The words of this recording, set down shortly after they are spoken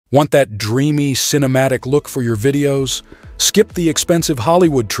Want that dreamy, cinematic look for your videos? Skip the expensive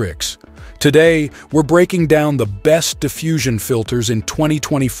Hollywood tricks. Today, we're breaking down the best diffusion filters in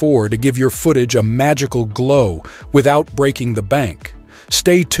 2024 to give your footage a magical glow without breaking the bank.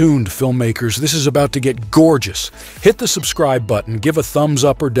 Stay tuned, filmmakers. This is about to get gorgeous. Hit the subscribe button, give a thumbs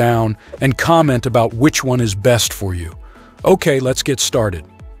up or down, and comment about which one is best for you. Okay, let's get started.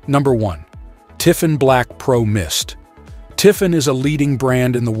 Number 1. Tiffen Black Pro Mist. Tiffen is a leading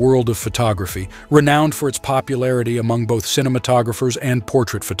brand in the world of photography, renowned for its popularity among both cinematographers and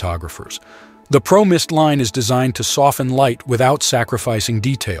portrait photographers. The Pro Mist line is designed to soften light without sacrificing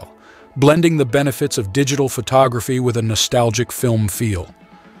detail, blending the benefits of digital photography with a nostalgic film feel.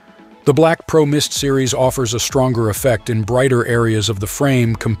 The Black Pro Mist series offers a stronger effect in brighter areas of the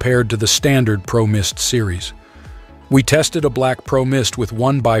frame compared to the standard Pro Mist series. We tested a Black Pro Mist with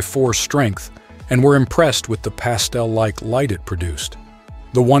 1:4 strength, and were impressed with the pastel-like light it produced.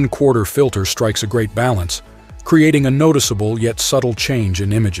 The 1/4 filter strikes a great balance, creating a noticeable yet subtle change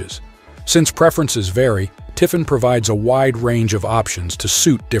in images. Since preferences vary, Tiffen provides a wide range of options to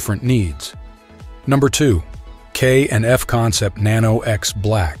suit different needs. Number 2. K&F Concept Nano-X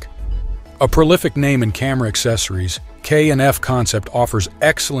Black. A prolific name in camera accessories, K&F Concept offers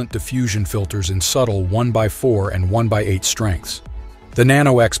excellent diffusion filters in subtle 1:4 and 1:8 strengths. The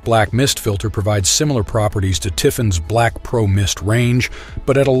Nano-X Black Mist filter provides similar properties to Tiffen's Black Pro Mist range,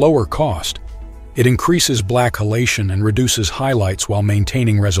 but at a lower cost. It increases black halation and reduces highlights while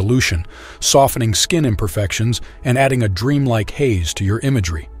maintaining resolution, softening skin imperfections and adding a dreamlike haze to your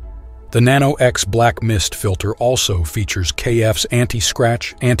imagery. The Nano-X Black Mist filter also features KF's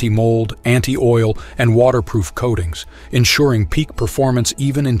anti-scratch, anti-mold, anti-oil, and waterproof coatings, ensuring peak performance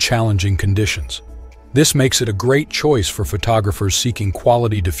even in challenging conditions. This makes it a great choice for photographers seeking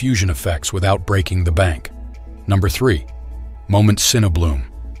quality diffusion effects without breaking the bank. Number 3. Moment CineBloom.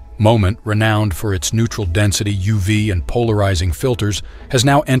 Moment, renowned for its neutral density, UV, and polarizing filters, has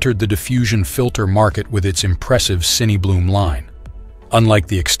now entered the diffusion filter market with its impressive CineBloom line. Unlike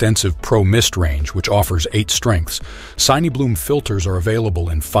the extensive Pro Mist range, which offers 8 strengths, CineBloom filters are available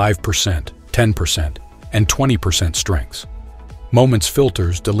in 5%, 10%, and 20% strengths. Moment's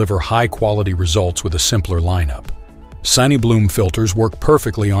filters deliver high-quality results with a simpler lineup. CineBloom filters work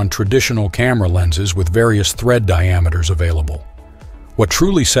perfectly on traditional camera lenses with various thread diameters available. What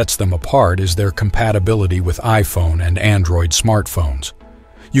truly sets them apart is their compatibility with iPhone and Android smartphones.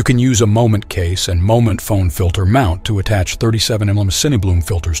 You can use a Moment case and Moment phone filter mount to attach 37mm CineBloom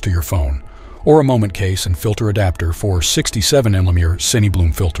filters to your phone, or a Moment case and filter adapter for 67mm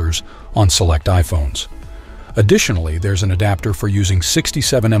CineBloom filters on select iPhones. Additionally, there's an adapter for using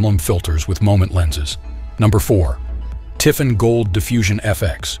 67mm filters with Moment lenses. Number 4. Tiffen Gold Diffusion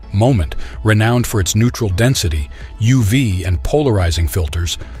FX. Moment, renowned for its neutral density, UV, and polarizing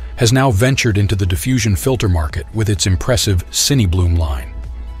filters, has now ventured into the diffusion filter market with its impressive CineBloom line.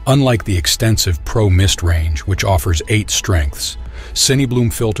 Unlike the extensive Pro Mist range, which offers 8 strengths,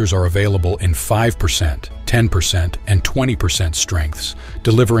 CineBloom filters are available in 5%, 10%, and 20% strengths,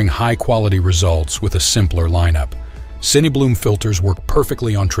 delivering high-quality results with a simpler lineup. CineBloom filters work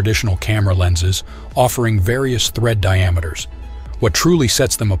perfectly on traditional camera lenses, offering various thread diameters. What truly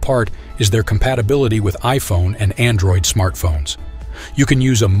sets them apart is their compatibility with iPhone and Android smartphones. You can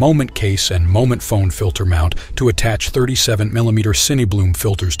use a Moment case and Moment phone filter mount to attach 37mm CineBloom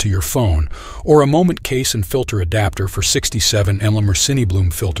filters to your phone, or a Moment case and filter adapter for 67mm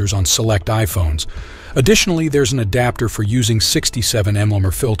CineBloom filters on select iPhones. Additionally, there's an adapter for using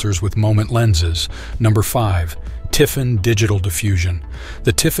 67mm filters with Moment lenses. Number 5. Tiffen Digital Diffusion.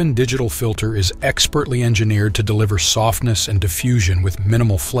 The Tiffen Digital Filter is expertly engineered to deliver softness and diffusion with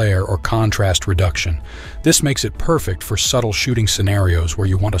minimal flare or contrast reduction. This makes it perfect for subtle shooting scenarios where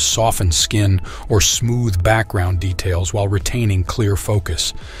you want to soften skin or smooth background details while retaining clear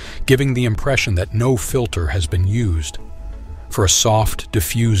focus, giving the impression that no filter has been used. For a soft,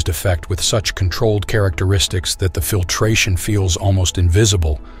 diffused effect with such controlled characteristics that the filtration feels almost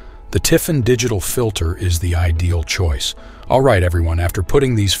invisible, the Tiffen Digital Filter is the ideal choice. Alright everyone, after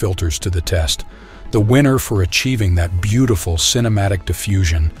putting these filters to the test, the winner for achieving that beautiful cinematic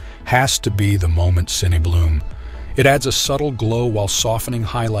diffusion has to be the Moment CineBloom. It adds a subtle glow while softening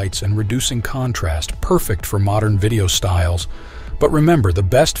highlights and reducing contrast, perfect for modern video styles. But remember, the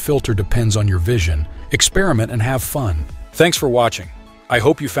best filter depends on your vision. Experiment and have fun. Thanks for watching. I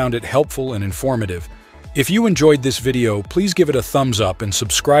hope you found it helpful and informative. If you enjoyed this video, please give it a thumbs up and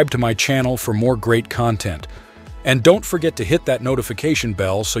subscribe to my channel for more great content. And don't forget to hit that notification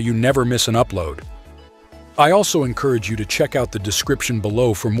bell so you never miss an upload. I also encourage you to check out the description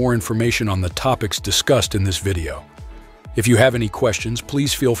below for more information on the topics discussed in this video. If you have any questions,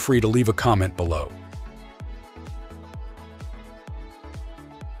 please feel free to leave a comment below.